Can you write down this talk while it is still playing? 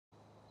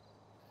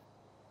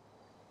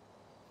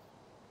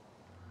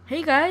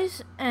Hey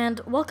guys,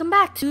 and welcome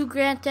back to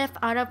Grand Theft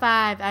Auto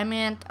 5. I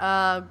meant,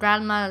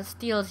 grandma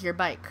steals your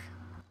bike.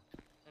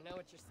 I know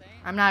what you're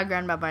saying. I'm not a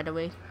grandma, by the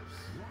way.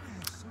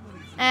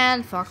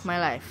 And fuck my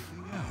life.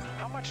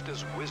 How much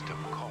does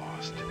wisdom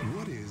cost?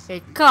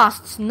 It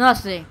costs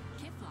nothing.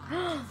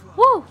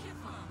 Woo!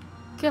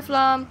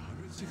 Kiflam.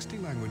 160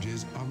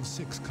 languages on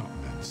 6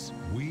 continents.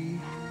 We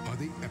are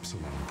the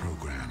Epsilon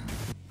program.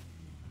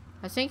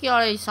 I think you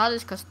already saw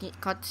this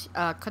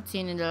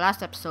cutscene in the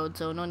last episode,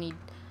 so no need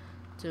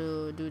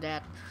to do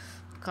that.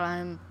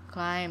 Climb.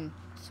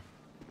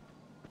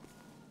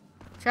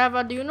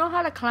 Trevor, do you know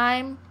how to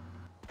climb?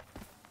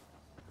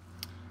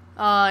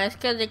 Oh, it's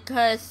cause the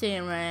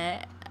cutscene,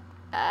 right?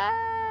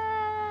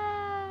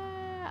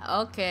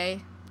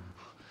 Okay.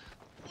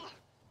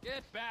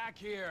 Get back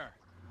here.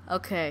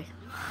 Okay.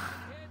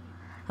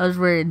 That was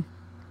weird.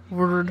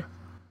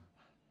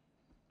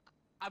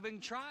 I've been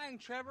trying,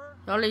 Trevor.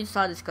 You already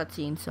saw this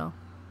cutscene, so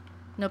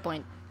no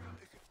point.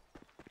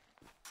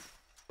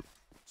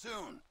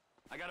 Soon.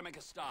 I gotta make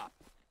a stop.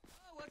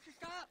 Oh, what's your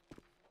stop?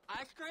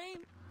 Ice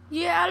cream?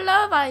 Yeah, I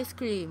love ice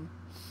cream.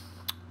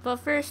 But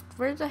first,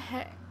 where the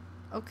heck?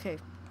 Okay.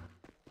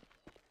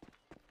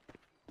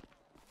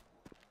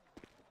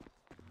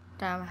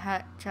 Damn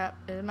hat chap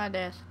is my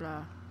desk,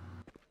 blah.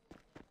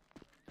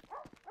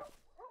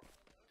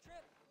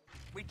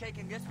 We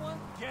taking this one?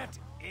 Get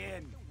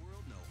in.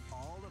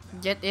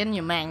 Get in,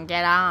 you man.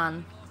 Get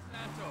on.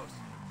 Santos.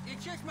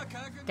 It's just my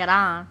cousin. Get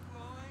on.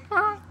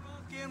 Huh?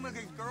 In with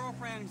his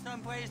girlfriend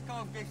someplace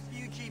called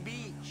Vespucci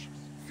Beach.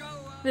 So,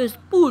 This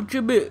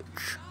butcher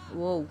bitch.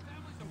 Whoa.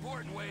 That was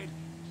important, Wade.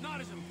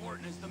 Not as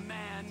important as the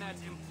man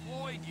that's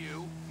employed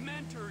you,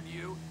 mentored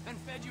you, and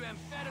fed you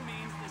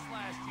amphetamines this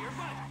last year,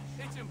 but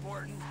it's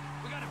important.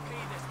 We gotta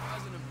pay this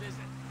cousin a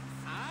visit.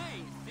 I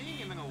ain't seen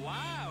him in a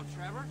while,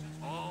 Trevor.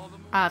 All the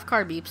more. I have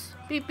car beeps.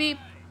 Beep beep.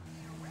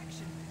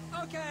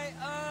 Okay,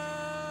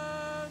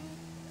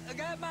 I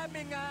got my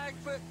big eyes,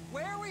 but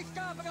where are we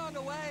stopping on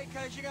the way?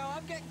 Cause, you know,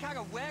 I'm getting kind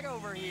of wet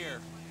over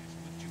here.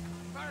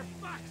 For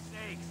fuck's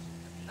sakes!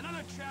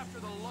 Another chapter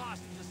of the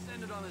lost has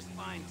descended on this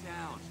fine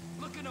town.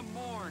 Looking to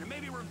mourn and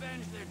maybe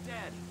revenge their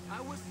dead.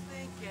 I was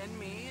thinking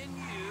me and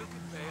you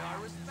could pay our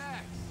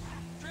respects.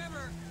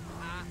 Trevor,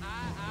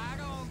 I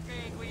don't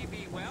think we'd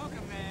be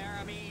welcome there.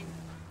 I mean,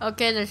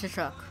 Okay, there's a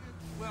truck.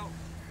 well,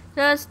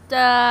 Just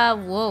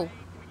whoa.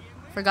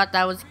 Forgot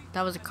that was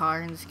a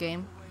car in this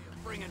game.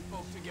 Bringing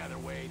folk together,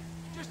 Wade.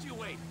 Just you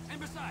wait. And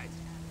besides,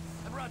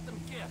 I brought them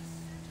gifts.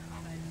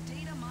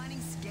 Data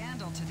mining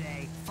scandal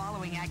today,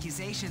 following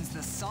accusations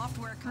the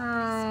software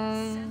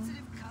company sold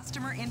sensitive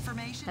customer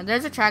information. And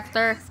there's a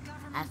tractor,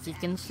 as you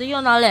can see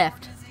on the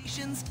left.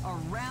 Organizations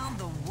around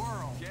the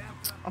world.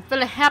 I'm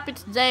feeling happy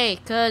today,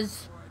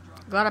 cause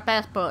got a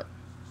passport.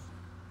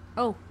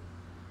 Oh,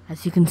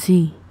 as you can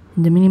see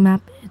in the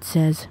minimap, it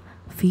says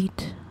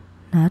feet,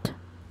 not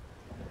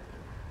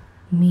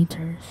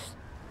meters.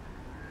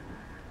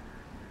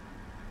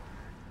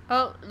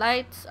 Oh,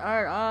 lights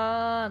are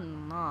on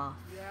and off.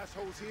 The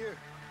assholes here,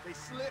 they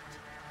slipped.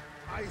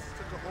 Ice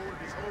took a hold of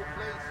this whole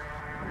place.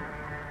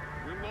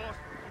 We're lost,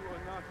 but you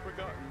are not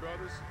forgotten,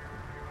 brothers.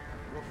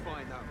 We'll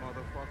find that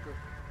motherfucker.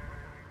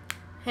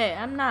 Hey,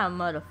 I'm not a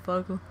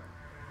motherfucker.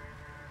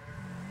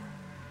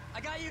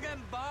 I got you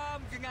them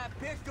bombs and that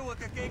pistol with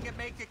the thing that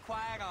makes it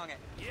quiet on it.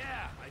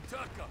 Yeah, I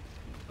took them.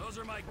 Those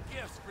are my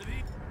gifts for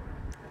thee.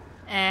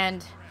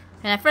 And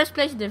when I first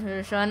played this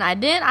version, I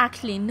didn't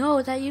actually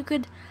know that you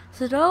could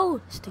throw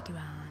sticky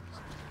bombs.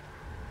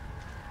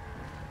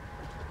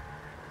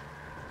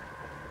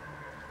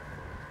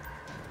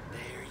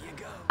 There you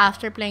go.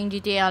 After playing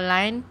GTA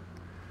Online,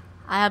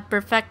 I have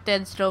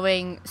perfected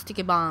throwing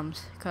sticky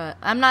bombs. Cause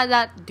I'm not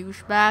that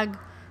douchebag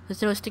to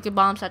throw sticky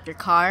bombs at your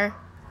car.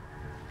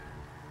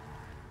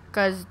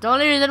 Cause the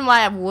only reason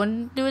why I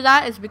wouldn't do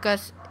that is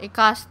because it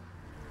costs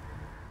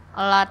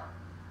a lot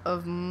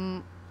of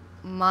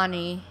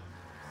money.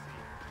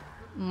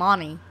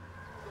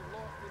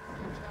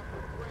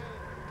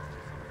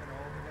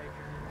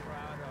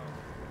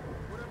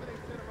 Whatever they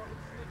said about the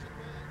snitching,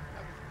 man,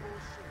 that was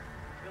bullshit.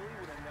 Billy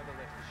would have never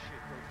let this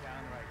shit go down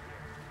right here.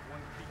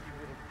 One peaky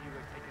little dealer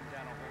taking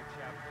down a whole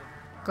chapter.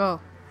 Go.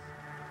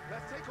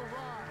 Let's take a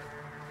ride.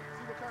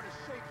 See what kind of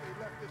shape they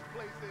left this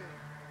place in.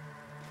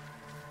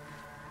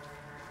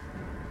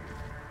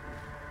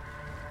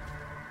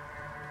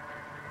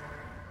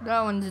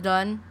 That one's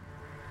done.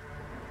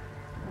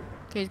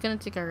 Okay, he's gonna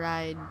take a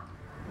ride.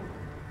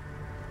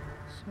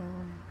 So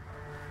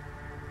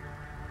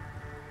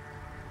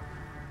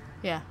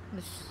yeah,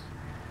 this.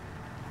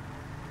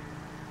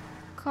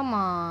 Come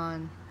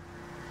on.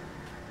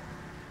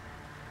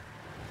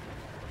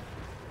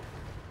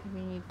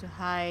 We need to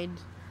hide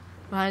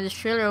behind this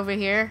trailer over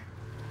here.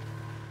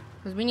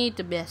 Because we need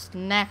to be a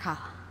snacker.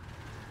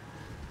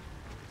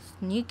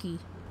 Sneaky.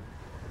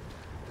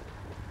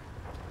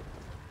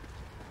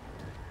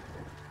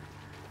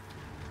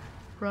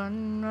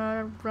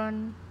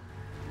 Run.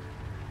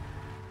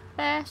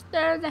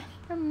 Faster than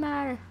your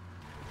matter.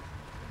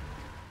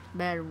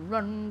 Better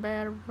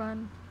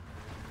run.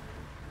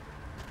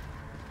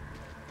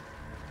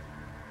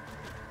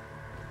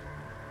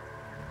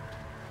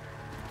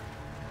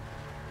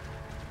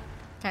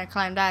 Can't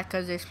climb that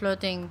because there's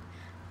floating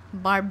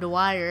barbed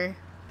wire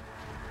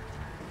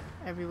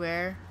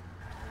everywhere.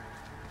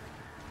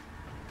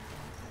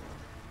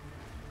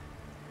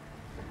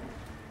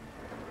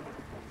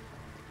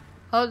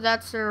 Oh,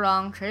 that's the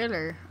wrong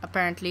trailer,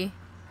 apparently.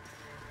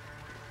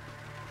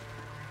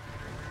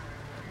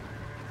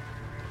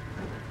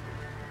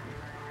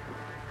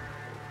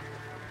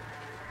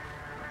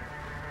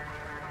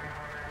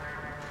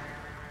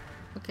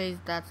 Okay,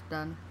 that's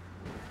done.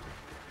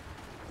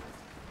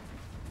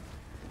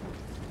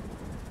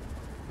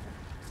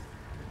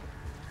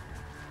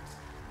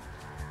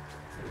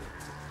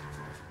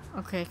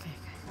 Okay.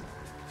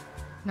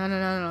 No,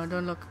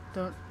 don't look,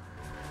 don't.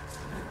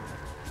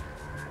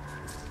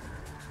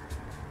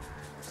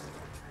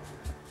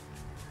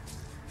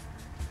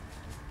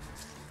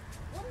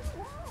 What do you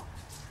want?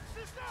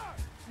 Sister!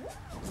 Get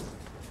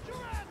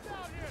your ass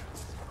out here!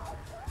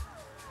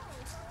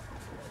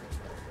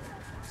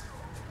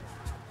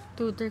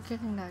 Dude, they're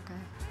kicking that guy.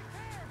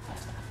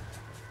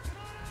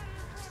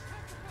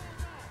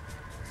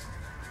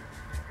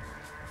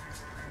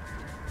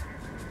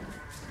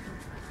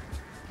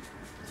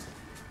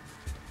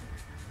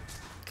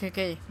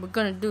 Okay, we're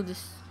gonna do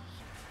this.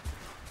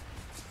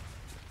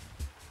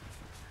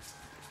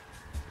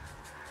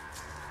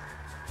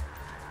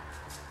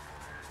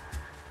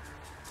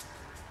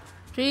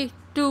 Three,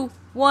 two,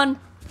 one.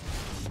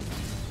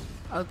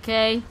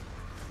 Okay.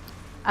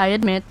 I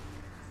admit,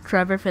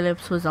 Trevor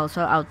Phillips was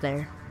also out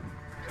there.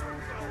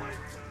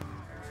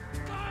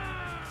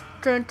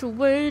 Turn to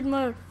wait,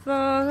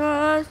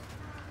 motherfuckers.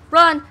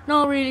 Run!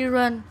 No, really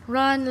run.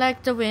 Run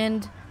like the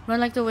wind. Run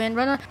like the wind.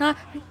 Run.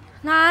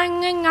 God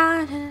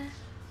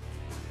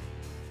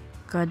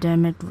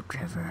damn it,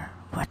 Trevor.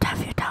 What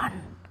have you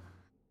done?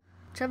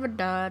 Trevor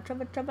died.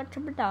 Trevor died.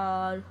 Trevor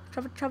died.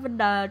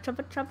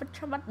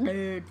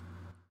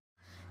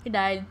 He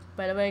died,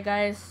 by the way,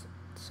 guys.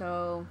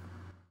 So,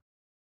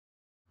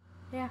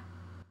 yeah.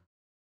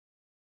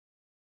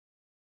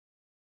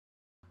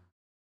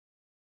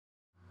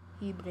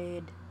 He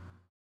bled.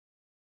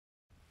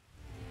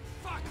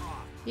 Fuck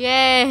off!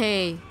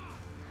 Yay!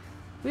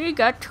 We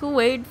got to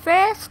wade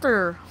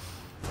faster.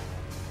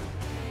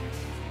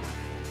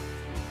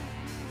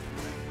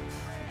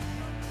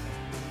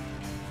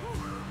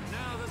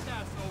 Now that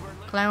that's over,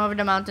 Climb over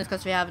the mountains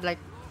because we have like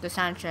the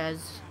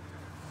Sanchez,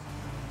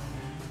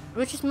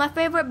 which is my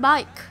favorite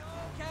bike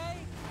Okay,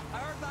 I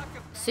heard about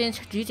the since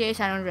GTA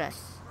San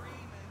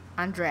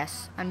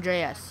Andreas,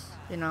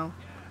 you know.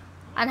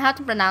 And how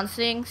to pronounce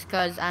things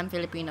because I'm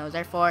Filipino.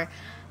 Therefore,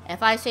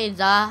 if I say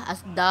the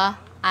as the,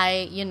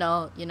 you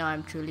know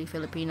I'm truly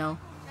Filipino.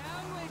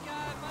 Cowboy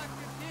guy must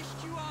have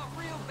pissed you off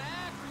real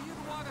bad for you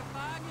to want to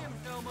find him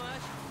so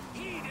much.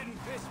 he didn't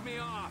piss me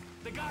off.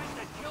 The guys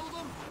that killed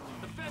him,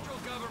 the federal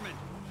government.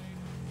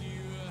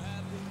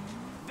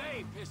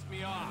 They pissed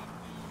me off.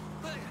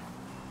 But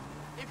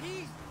if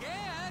he's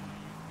dead,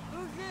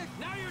 who's this?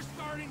 Now you're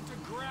starting to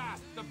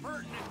grasp the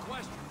pertinent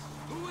questions.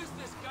 Who is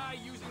this guy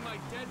using my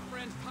dead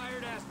friend's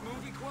tired-ass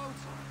movie quotes?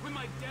 With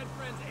my dead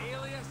friend's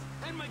alias?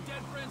 And my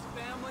dead friend's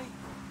family?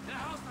 In a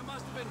house that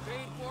must have been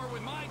paid for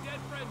with my dead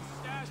friend's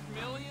stashed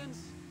millions?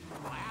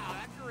 Wow,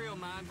 that's a real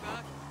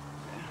mindfuck.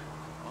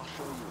 I'll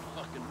show you a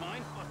fucking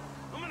mindfuck.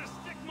 I'm gonna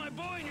stick my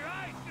boy in your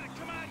eye. It's gonna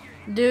come out your...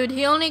 Dude,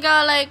 he only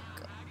got like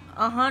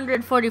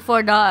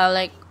 $144,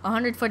 like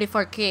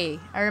 144K.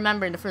 I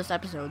remember in the first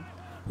episode.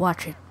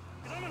 Watch it.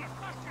 I'm gonna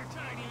fuck your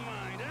tiny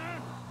mind,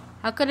 huh?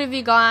 How could have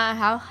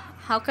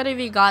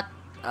he got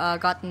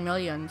gotten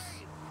millions?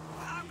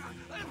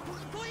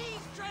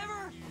 Please,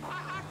 Trevor!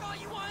 I thought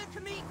you wanted to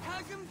meet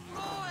Cousin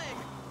Floyd!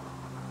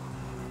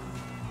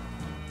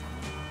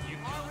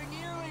 Are we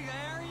nearly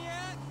there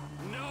yet?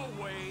 No,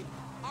 Wade.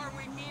 Are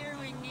we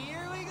nearly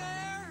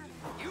there?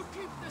 You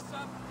keep this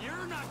up,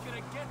 you're not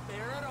gonna get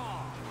there at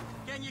all.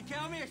 Can you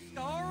tell me a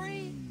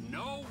story?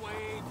 No,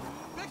 Wade.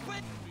 Let's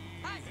play...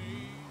 Hey!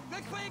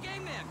 Let's play a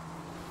game then!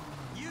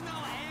 You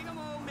know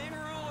animal,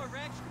 mineral, or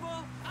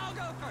vegetable? I'll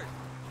go first.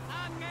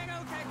 I'm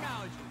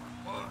nanotechnology.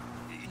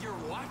 You're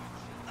what?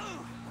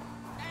 Ooh!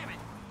 Damn it!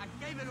 I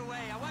gave it away.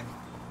 I wasn't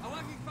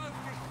supposed to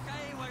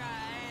say what I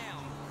am.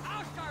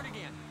 I'll start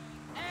again.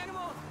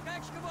 Animal,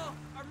 vegetable,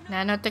 or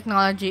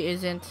Nanotechnology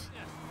isn't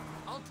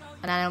I'll tell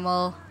you an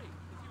animal,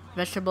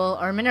 vegetable,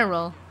 or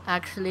mineral,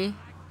 actually.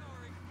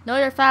 Know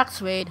your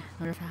facts, Wade.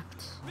 Know your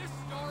facts. this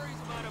story's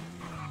about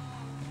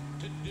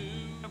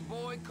a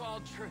boy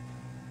called Trisha.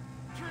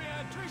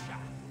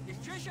 Is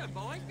Trisha a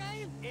boy's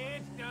name?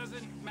 It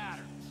doesn't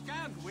matter.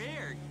 Sounds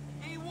weird.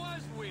 He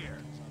was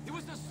weird. He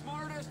was the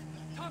smartest,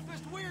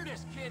 toughest,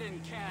 weirdest kid in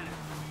Canada.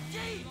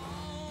 Gee!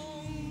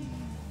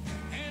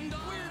 And the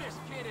weirdest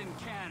kid in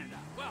Canada.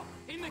 Well,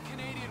 in the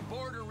Canadian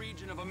border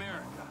region of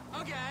America.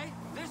 Okay.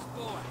 This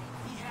boy,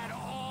 he had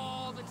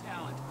all the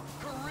talent,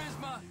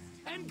 charisma,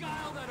 and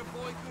guile that a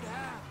boy could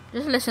have.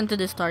 Just listen to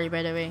this story,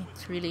 by the way.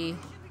 It's really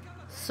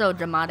so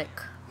dramatic.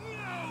 No, he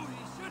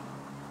shouldn't.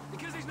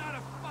 Because he's not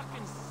a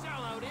fucking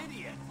sellout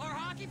idiot. Or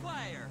hockey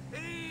player.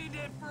 He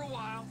did for a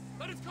while,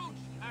 but his coach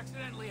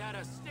accidentally had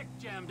a stick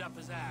jammed up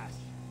his ass.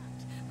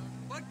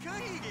 What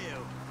could he do?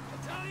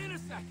 I'll tell you in a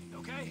second,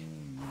 okay?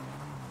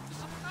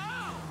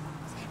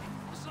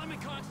 Just let me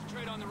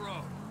concentrate on the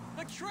road.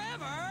 But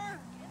Trevor!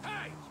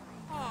 Hey!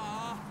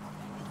 Aw.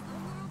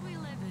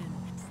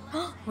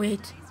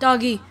 Wait,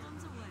 doggy.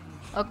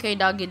 Okay,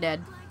 doggy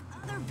dead.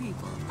 Other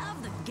people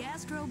have the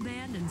gastro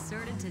band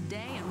inserted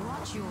today and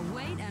watch your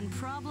weight and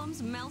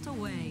problems melt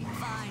away.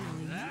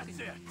 Finally. That's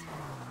it.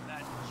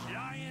 That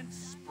giant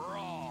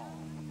sprawl.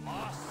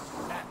 Los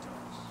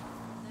Santos.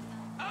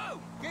 Oh!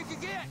 This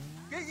is it!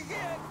 This is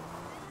it!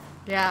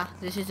 Yeah,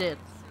 this is it.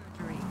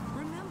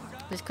 Remember,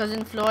 His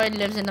cousin Floyd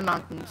lives in the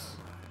mountains.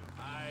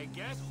 I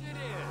guess it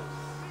is.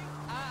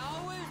 I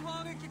always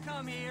wanted to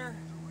come here.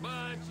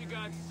 But you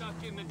got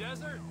stuck in the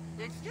desert.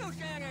 It's still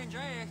San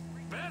Andreas.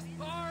 Best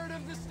part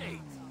of the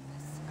state.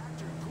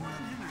 Actor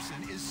Gordon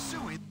Henderson is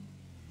suing.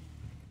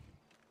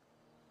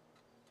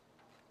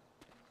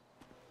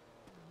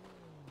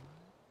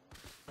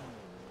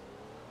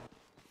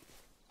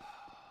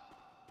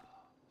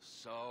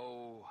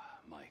 So,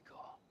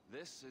 Michael,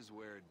 this is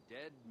where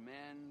dead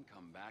men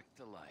come back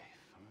to life.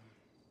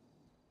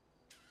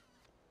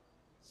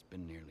 It's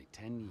been nearly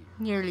 10 years.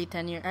 Nearly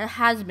 10 years. It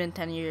has been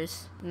 10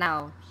 years.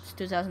 Now, it's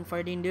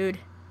 2014, dude.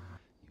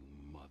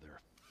 You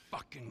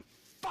motherfucking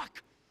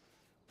fuck!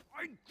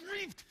 I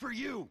grieved for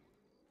you!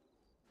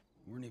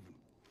 You weren't even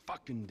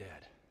fucking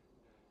dead.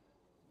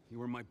 You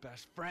were my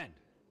best friend.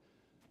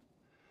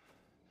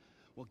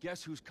 Well,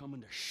 guess who's coming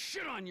to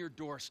shit on your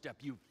doorstep,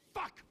 you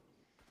fuck!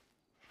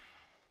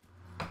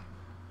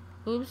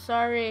 Oops,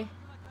 sorry.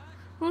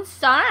 Oops,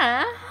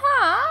 sorry.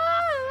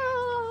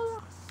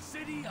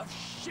 City of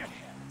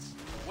shitheads.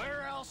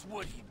 Where else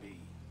would he be?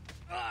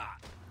 Ah!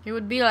 He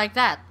would be like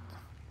that.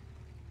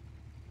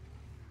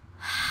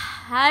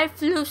 I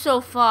flew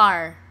so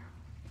far.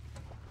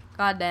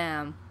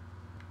 Goddamn.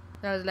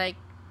 I was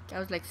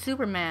like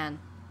Superman.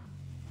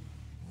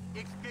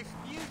 It's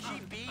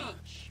Vespucci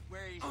Beach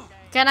where he's staying.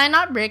 Can I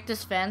not break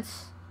this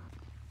fence?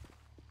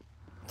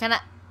 Can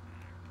I?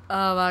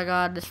 Oh my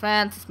god, this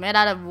fence is made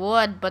out of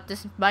wood, but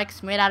this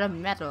bike's made out of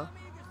metal. Tell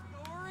me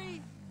the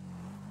story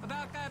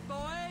about that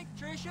boy,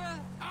 Trisha.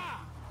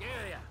 Ah!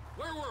 Yeah.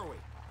 Where were we?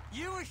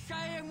 You were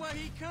saying what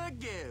he could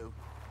do.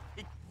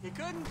 He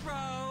couldn't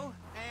throw,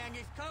 and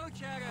his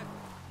coach had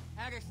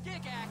a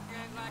stick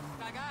accident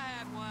like I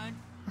had one.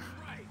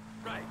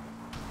 Right.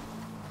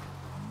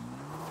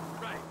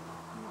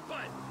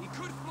 But he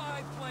could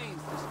fly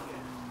planes, this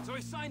kid. So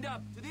he signed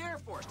up to the Air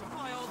Force to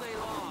fly all day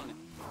long.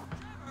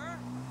 Trevor,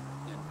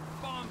 And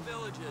bomb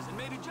villages and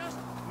maybe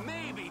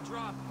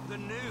drop the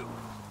nuke.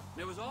 And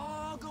it was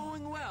all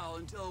going well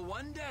until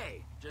one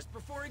day, just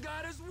before he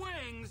got his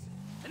wings,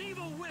 an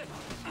evil witch.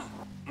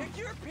 if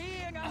you're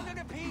peeing, I'm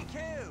gonna pee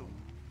too.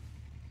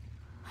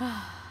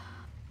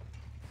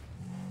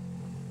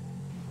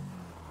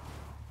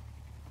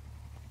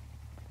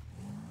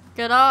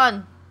 Get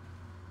on.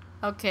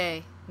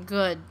 Okay,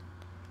 good.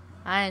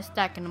 I ain't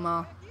stacking them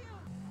all.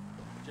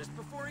 Just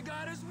before he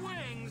got his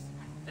wings,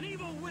 an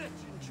evil witch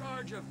in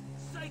charge of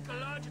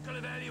psychological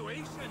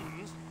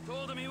evaluations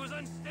told him he was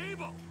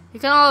unstable. You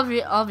can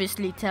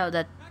obviously tell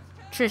that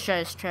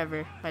Trisha is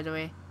Trevor, by the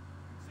way.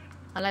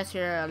 Unless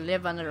you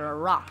live under a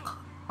rock.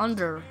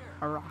 Under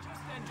a rock.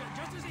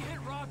 Just as he hit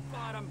rock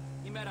bottom,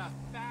 he met a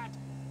fat,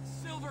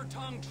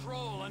 silver-tongued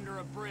troll under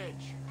a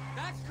bridge.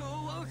 That's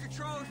cool. What was the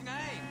troll's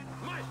name?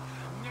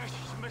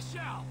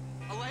 Michelle.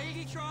 A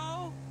lady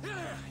troll?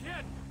 He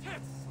had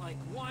tits like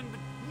one,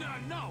 but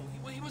no,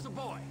 he was a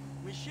boy.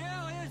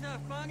 Michelle is a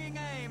funny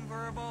name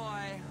for a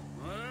boy.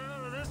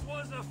 Well, this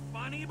was a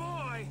funny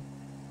boy.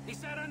 He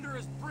sat under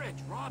his bridge,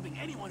 robbing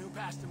anyone who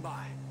passed him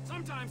by.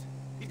 Sometimes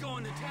he'd go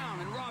into town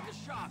and rob his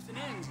shops and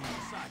inns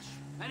and such.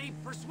 And he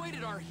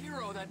persuaded our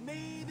hero that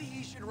maybe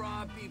he should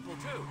rob people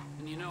too.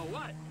 And you know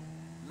what?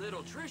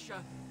 Little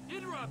Trisha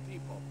did rob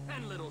people,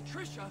 and little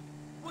Trisha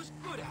was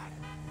good at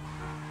it.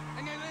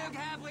 And they lived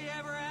happily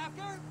ever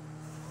after?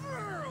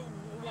 For a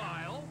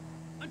while.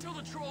 Until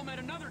the troll met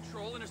another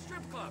troll in a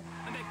strip club,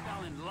 and they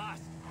fell in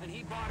lust, and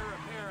he bought her a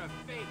pair of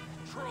fake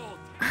troll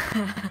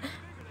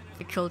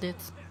Fake troll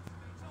tits.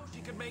 so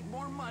she could make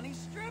more money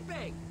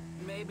stripping.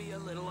 Maybe a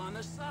little on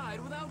the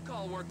side without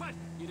call work, but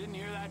you didn't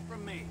hear that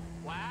from me.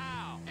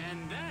 Wow.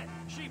 And then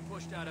she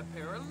pushed out a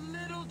pair of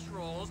little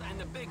trolls, and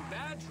the big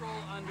bad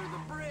troll under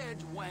the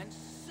bridge went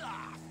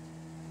soft.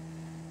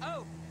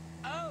 Oh,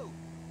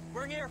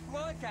 we're near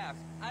Floyd's house.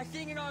 I've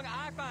seen it on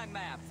iPhone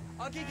maps.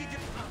 I'll give you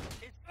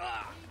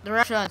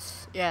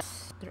Directions,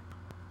 yes. Can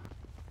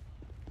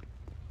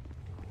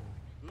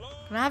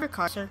I have your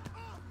car, sir?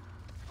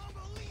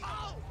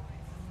 Oh,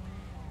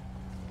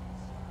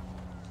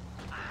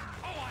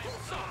 I'm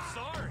so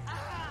sorry.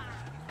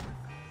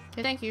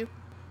 Okay, thank you.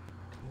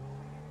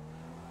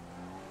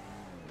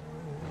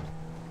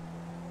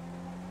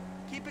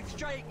 keep it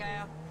straight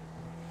now.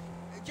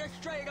 Just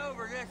straight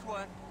over this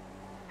one.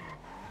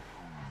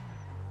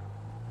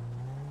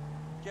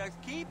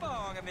 Just keep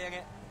on a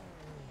minute.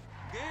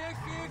 This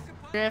is the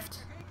part Drift.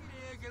 I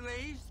think it is, at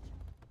least.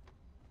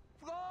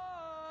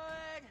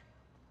 Floyd!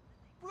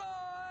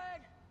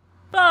 Floyd!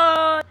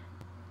 But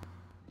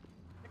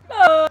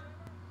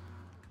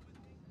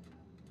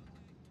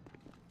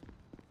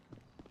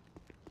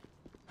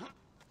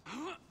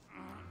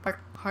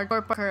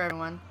Hardcore Parker,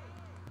 everyone.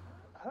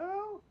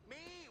 Who?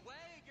 Me,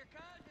 Wade, your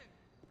cousin.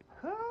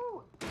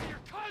 Who? Your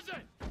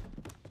cousin!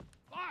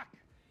 Fuck!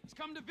 He's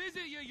come to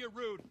visit you, you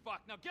rude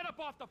fuck. Now get up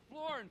off the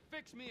floor and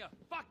fix me a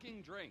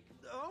fucking drink.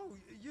 Oh,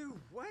 you,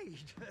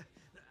 Wade.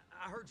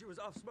 I heard you was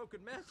off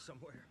smoking meth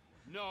somewhere.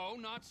 No,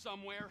 not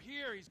somewhere.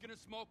 Here. He's gonna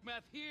smoke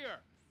meth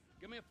here.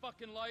 Give me a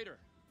fucking lighter.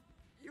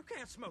 You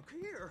can't smoke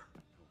here.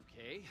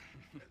 Okay.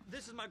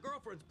 This is my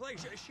girlfriend's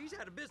place. She's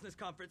at a business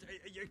conference.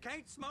 You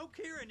can't smoke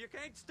here and you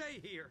can't stay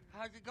here.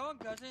 How's it going,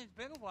 cousin? It's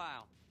been a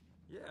while.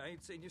 Yeah, I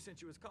ain't seen you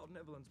since you was caught in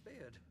Evelyn's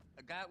bed.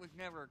 A guy was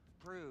never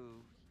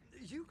proved.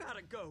 You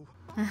gotta go.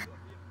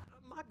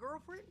 My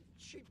girlfriend,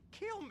 she'd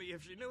kill me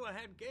if she knew I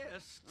had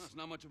guests. Well, it's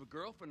not much of a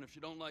girlfriend if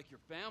you don't like your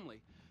family.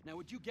 Now,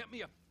 would you get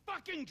me a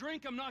fucking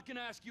drink? I'm not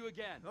gonna ask you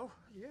again. Oh,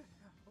 yeah,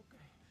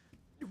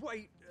 okay.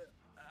 Wait,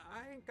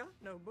 I ain't got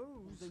no booze.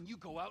 Well, then you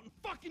go out and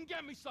fucking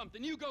get me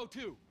something. You go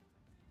too.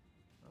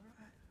 All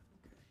right,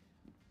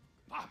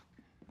 okay.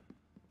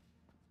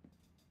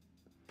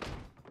 Fuck.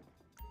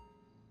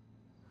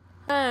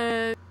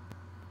 Hey.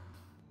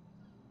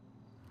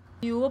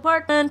 New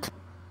apartment.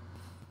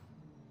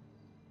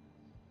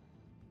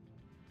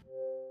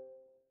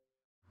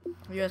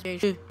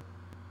 USB.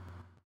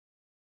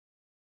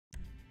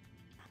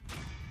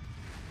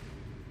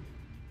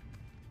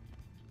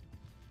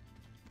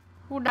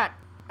 Who that?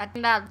 I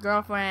think that's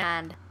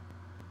girlfriend.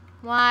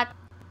 What?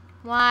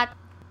 What?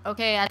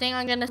 Okay, I think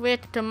I'm gonna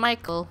switch to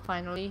Michael.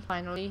 Finally.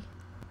 Finally,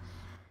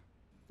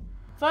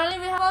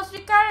 we have all 3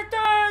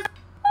 characters!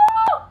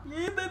 Oh!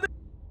 Yeah, baby!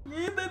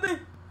 Yeah,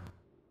 baby!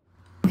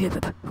 Yeah,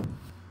 baby.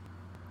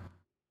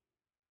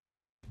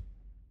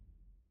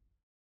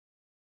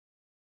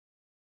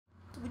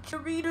 What you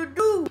reader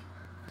do?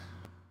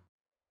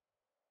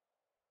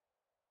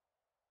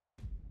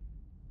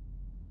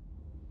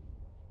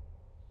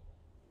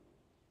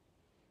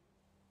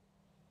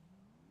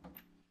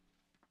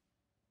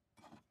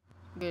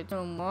 Get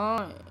to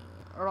my...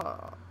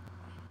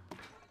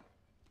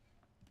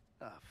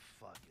 The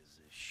fuck is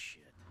this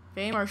shit?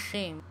 Fame or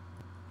shame?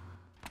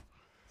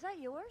 Is that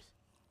yours?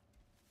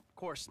 Of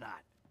course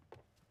not.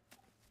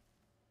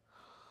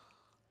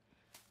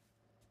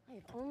 I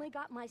have only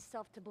got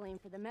myself to blame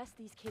for the mess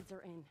these kids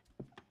are in.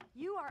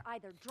 You are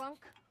either drunk,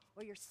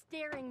 or you're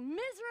staring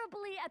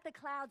miserably at the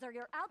clouds, or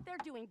you're out there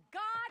doing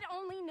God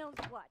only knows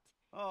what.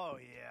 Oh,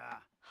 yeah.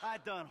 I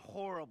done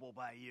horrible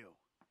by you.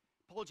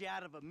 Pulled you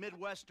out of a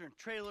Midwestern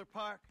trailer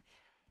park.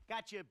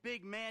 Got you a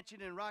big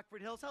mansion in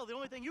Rockford Hills. Hell, the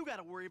only thing you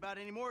gotta worry about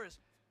anymore is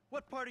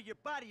what part of your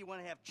body you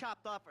want to have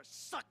chopped off or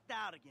sucked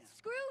out again.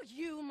 Screw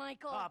you,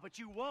 Michael. Ah, but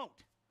you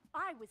won't.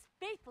 I was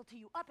faithful to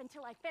you up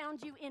until I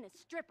found you in a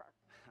stripper.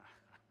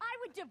 I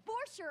would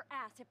divorce your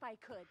ass if I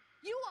could.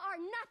 You are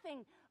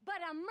nothing but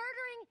a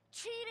murdering,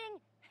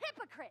 cheating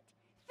hypocrite.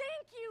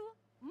 Thank you,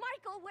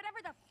 Michael, whatever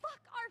the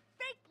fuck our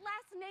fake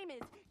last name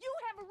is. You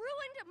have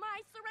ruined my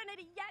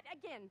serenity yet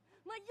again.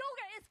 My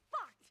yoga is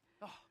fucked.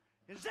 Oh,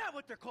 is that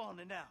what they're calling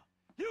it now?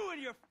 You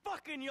and your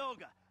fucking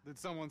yoga. Did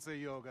someone say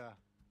yoga?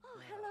 Oh,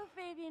 hello,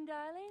 Fabian,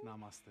 darling.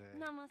 Namaste.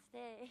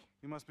 Namaste.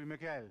 You must be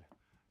Mikael.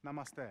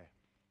 Namaste.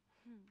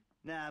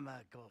 Nama,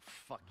 go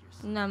fuck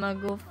yourself. Nama,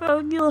 go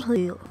fuck yourself. Work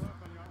on your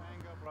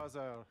anger,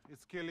 brother.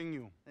 It's killing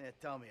you. Yeah,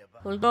 tell me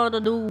about We it. gotta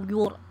do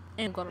your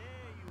anger. There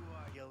you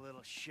are, you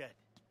little shit.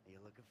 Are you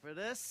looking for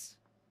this?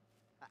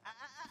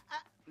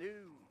 No.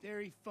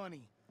 Very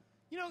funny.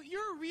 You know,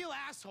 you're a real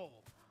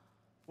asshole.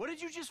 What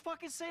did you just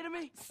fucking say to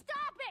me?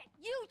 Stop it!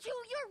 You two,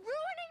 you're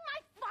ruining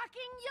my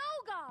fucking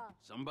yoga!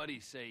 Somebody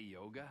say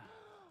yoga?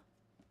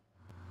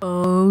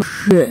 Oh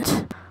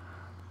shit.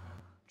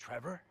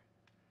 Trevor?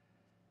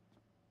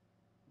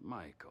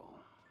 Michael.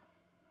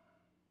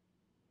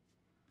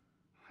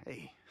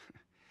 Hey.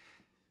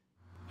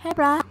 Hey,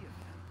 brah.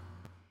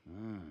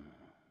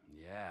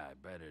 Yeah, I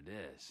bet it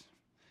is.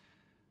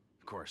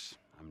 Of course,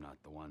 I'm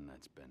not the one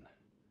that's been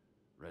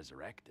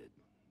resurrected.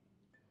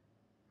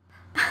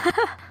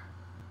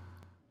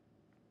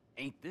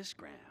 Ain't this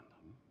grand?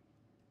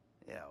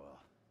 Yeah,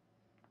 well,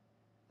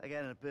 I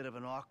got in a bit of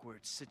an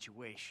awkward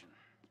situation.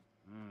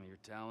 You're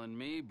telling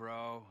me,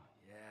 bro.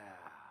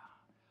 Yeah.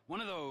 One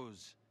of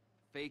those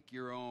fake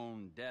your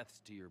own deaths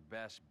to your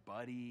best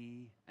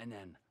buddy, and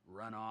then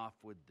run off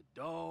with the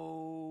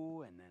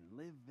dough, and then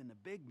live in a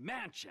big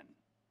mansion.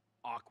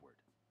 Awkward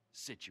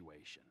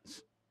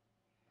situations.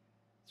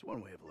 It's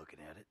one way of looking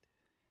at it.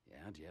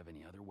 Yeah, do you have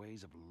any other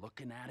ways of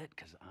looking at it?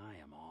 Because I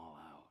am all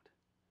out.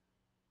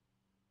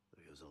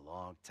 Look, it was a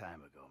long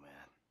time ago,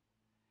 man.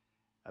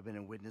 I've been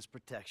in witness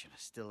protection. I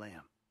still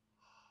am.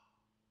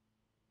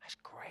 That's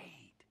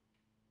great.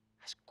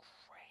 That's great.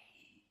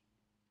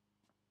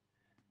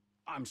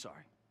 I'm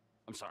sorry.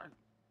 I'm sorry.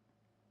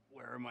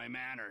 Where are my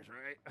manners,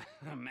 right?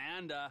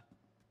 Amanda,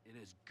 it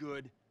is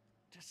good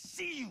to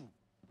see you.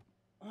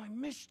 Oh, I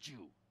missed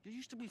you. You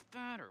used to be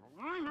fatter.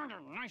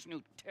 Nice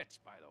new tits,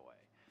 by the way.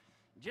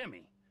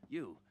 Jimmy,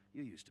 you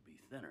used to be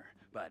thinner,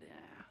 but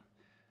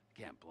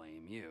can't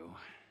blame you.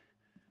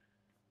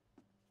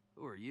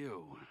 Who are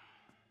you?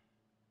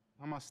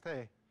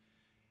 Namaste.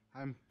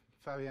 I'm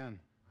Fabian.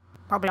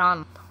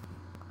 Fabian.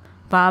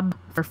 Fab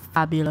for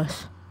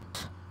fabulous.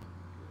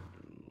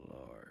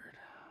 Lord.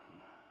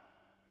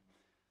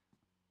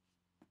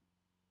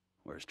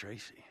 Where's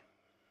Tracy?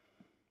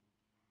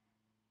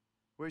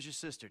 Where's your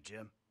sister,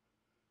 Jim?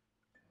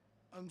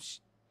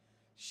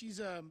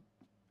 She's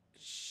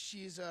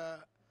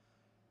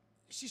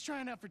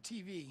trying out for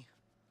TV.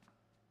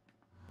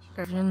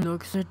 Everyone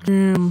looks at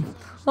Jim.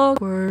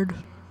 Awkward.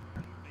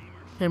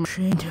 I'm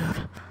ashamed,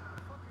 dude.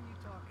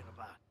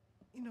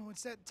 You know,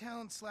 it's that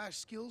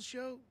talent/skills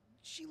show.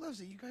 She loves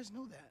it. You guys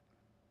know that.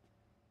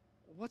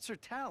 What's her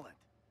talent?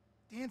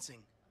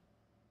 Dancing.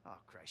 Oh,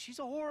 Christ. She's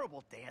a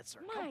horrible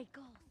dancer.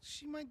 Michael.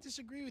 She might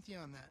disagree with you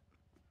on that.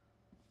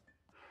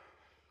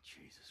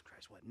 Jesus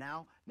Christ. What,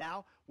 now?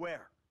 Now?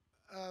 Where?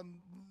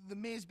 The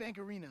Maze Bank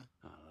Arena.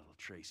 Oh, little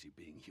Tracy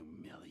being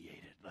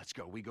humiliated. Let's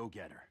go. We go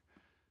get her.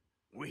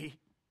 We?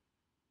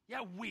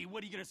 Yeah, we.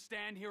 What, are you gonna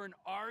stand here and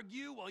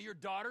argue while your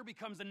daughter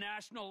becomes a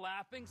national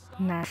laughingstock?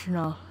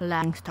 National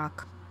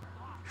laughingstock.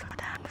 Shut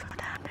down,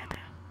 baby.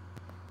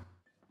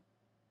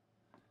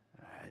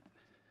 Alright.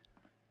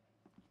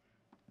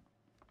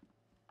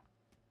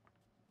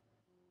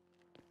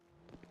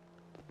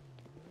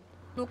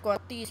 Look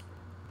at these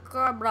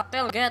Cobra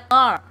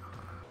guitar.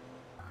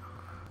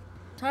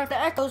 Sorry for the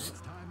echoes.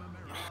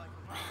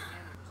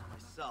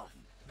 Myself.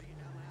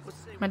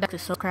 My deck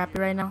is so crappy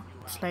right now.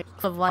 It's like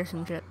full of lights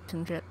and shit.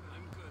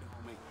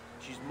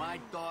 She's my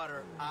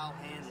daughter. I'll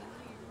handle it.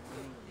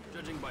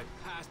 Judging by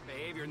past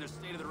behavior and the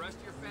state of the rest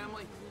of your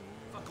family,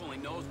 fuck only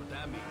knows what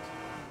that means.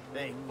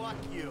 Hey, fuck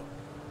you.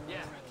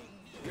 Yeah,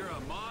 you're a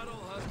model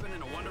husband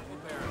and a wonderful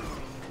parent.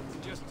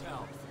 Just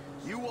tell.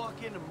 You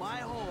walk into my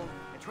home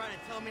and try to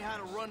tell me how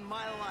to run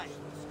my life.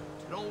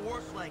 It don't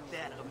work like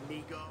that,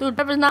 amigo. Dude,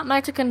 Trevor's not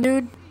Mexican,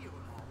 dude.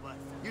 But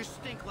you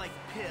stink like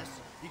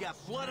piss. You got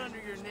blood under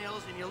your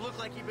nails, and you look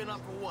like you've been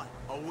up for what?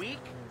 A week?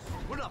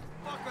 Who the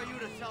fuck are you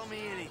to tell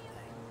me anything?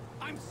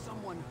 I'm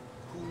someone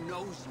who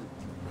knows you.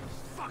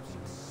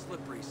 Fucking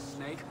slippery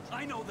snake.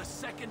 I know the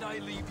second I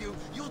leave you,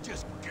 you'll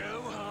just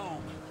go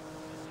home.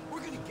 We're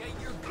gonna get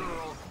your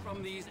girl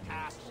from these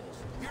assholes.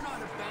 You're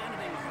not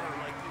abandoning her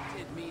like you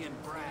did me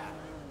and Brad.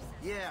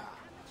 Yeah,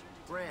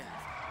 Brad.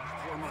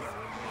 Poor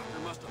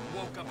motherfucker must have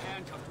woke up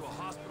handcuffed to a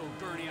hospital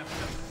gurney after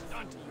that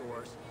stunt of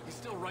yours. He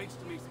still writes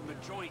to me from the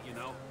joint, you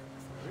know.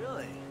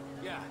 Really?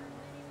 Yeah.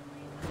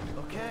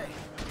 Okay.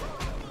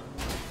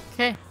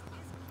 Okay.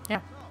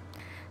 Yeah.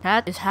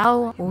 That is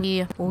how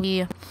we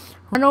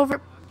run over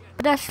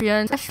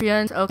pedestrians.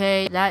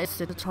 Okay, that is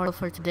the tutorial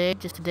for today.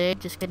 Just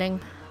kidding.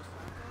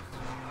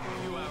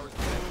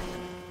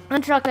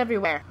 And trucks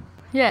everywhere.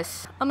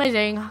 Yes,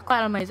 amazing.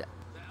 Quite amazing.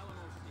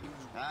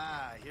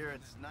 Ah, here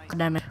it's nice. God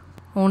damn it.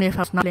 Only if I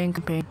was not playing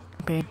campaign.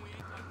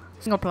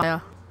 Single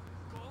player.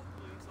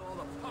 All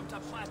the pumped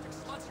up plastic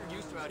sluts you're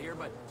used to out here,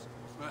 but,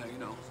 well, you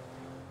know.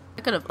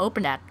 I could have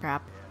opened that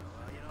crap.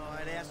 Well, you know,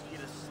 I'd ask you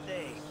to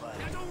stay, but...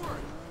 Yeah, don't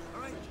worry.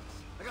 All right?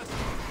 I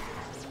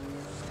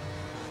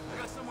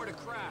got somewhere to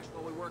crash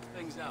while we work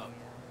things out.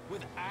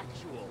 With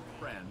actual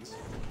friends.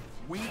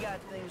 We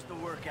got things to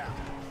work out.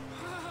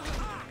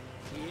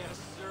 Yes,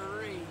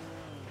 sirree.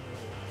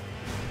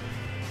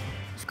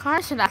 This car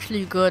is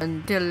actually good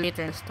until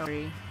later in the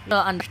story. You'll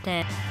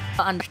understand.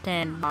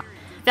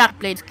 That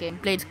Blade's game,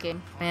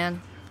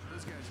 man.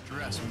 Those guys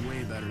dress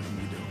way better than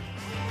we do.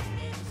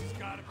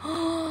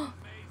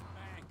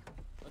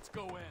 Let's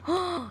go in.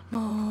 Oh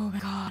my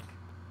god.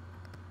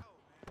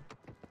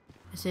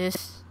 Is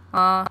this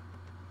I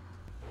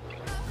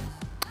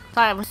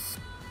thought it was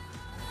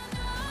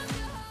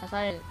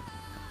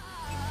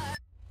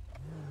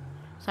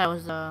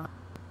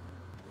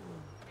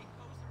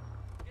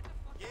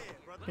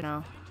you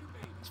know,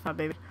 it's my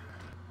baby.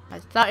 I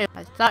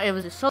thought it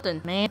was a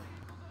Sultan, man.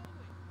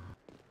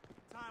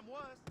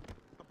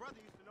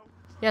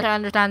 Yes, I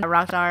understand the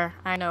Rockstar.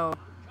 I know.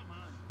 Come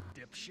on,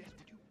 dipshit.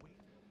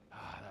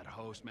 Ah, that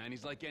host, man,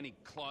 he's like any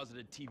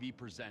closeted TV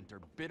presenter.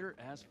 Bitter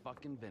as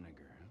fucking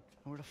vinegar.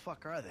 Where the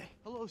fuck are they?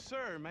 Hello,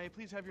 sir. May I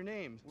please have your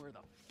names? Where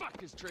the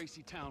fuck is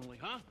Tracy Townley,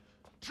 huh?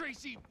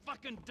 Tracy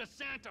fucking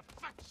DeSanta.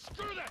 Fuck,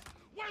 screw that!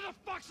 Where the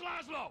fuck's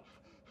Lazlow?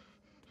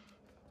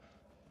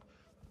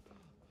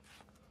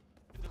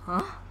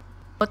 Huh?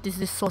 What is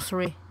this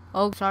sorcery?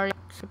 Oh, sorry.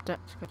 Skip that.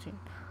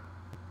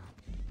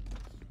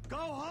 Go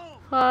home!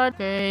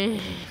 Okay.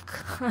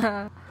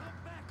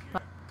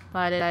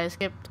 Why did I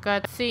skip the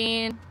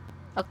cutscene?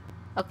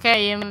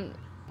 Okay,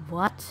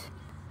 what?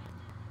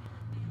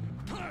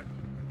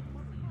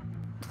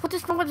 What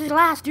is wrong with this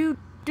last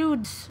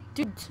dudes?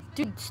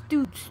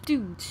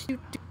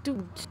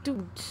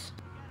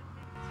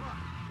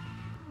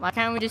 Why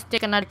can't we just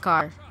take another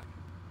car?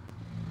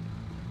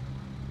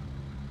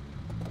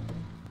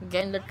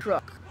 Get in the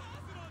truck.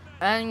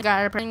 And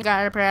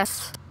gotta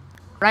press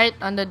right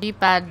on the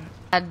D-pad.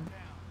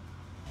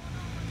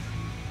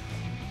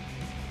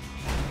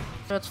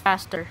 So it's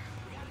faster.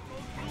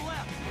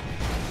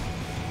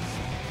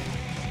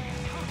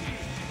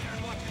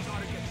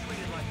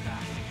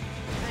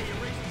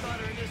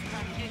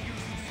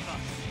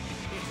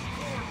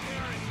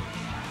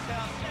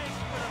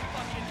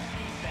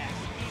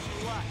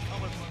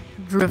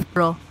 drift,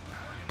 bro?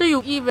 Do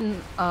you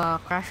even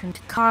crash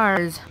into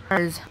cars?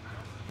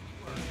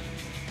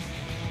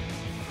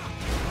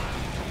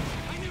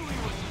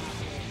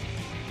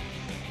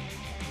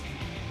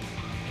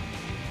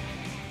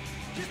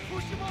 Just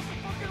push him off the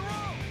fucking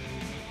road!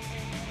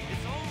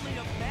 It's only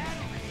a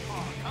battery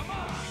car, come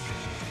on!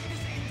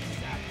 This ain't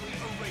exactly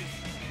a race.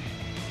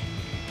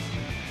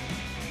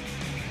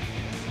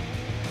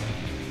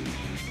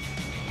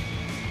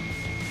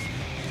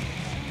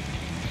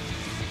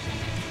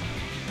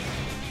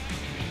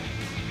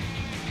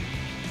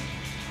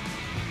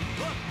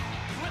 Look,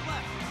 he went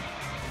left.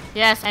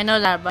 Yes, I know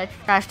that, but I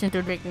crashed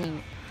into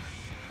drinking.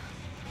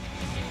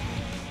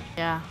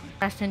 Yeah,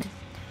 crashed into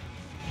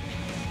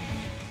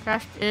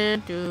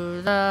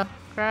the.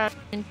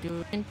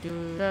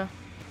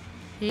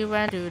 He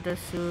went to the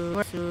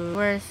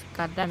sewers.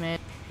 God damn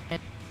it!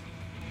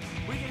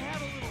 We can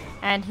have a little.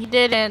 And he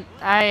didn't.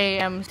 I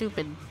am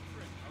stupid.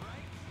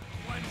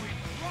 When we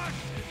crush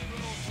this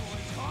little toy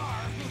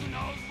car, who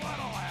knows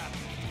what'll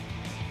happen?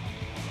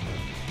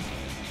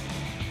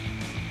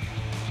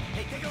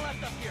 Hey, take a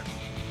left up here.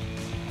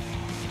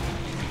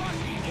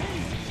 Fucking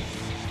idiot!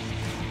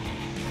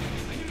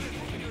 I knew this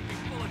movie would be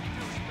full of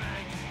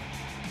douchebags.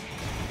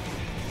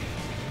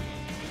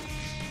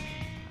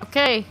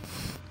 Okay.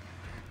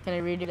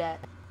 Gonna redo that.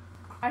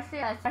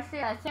 Actually, I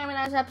can't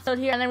end this episode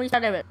here and then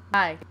restart it.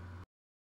 Bye.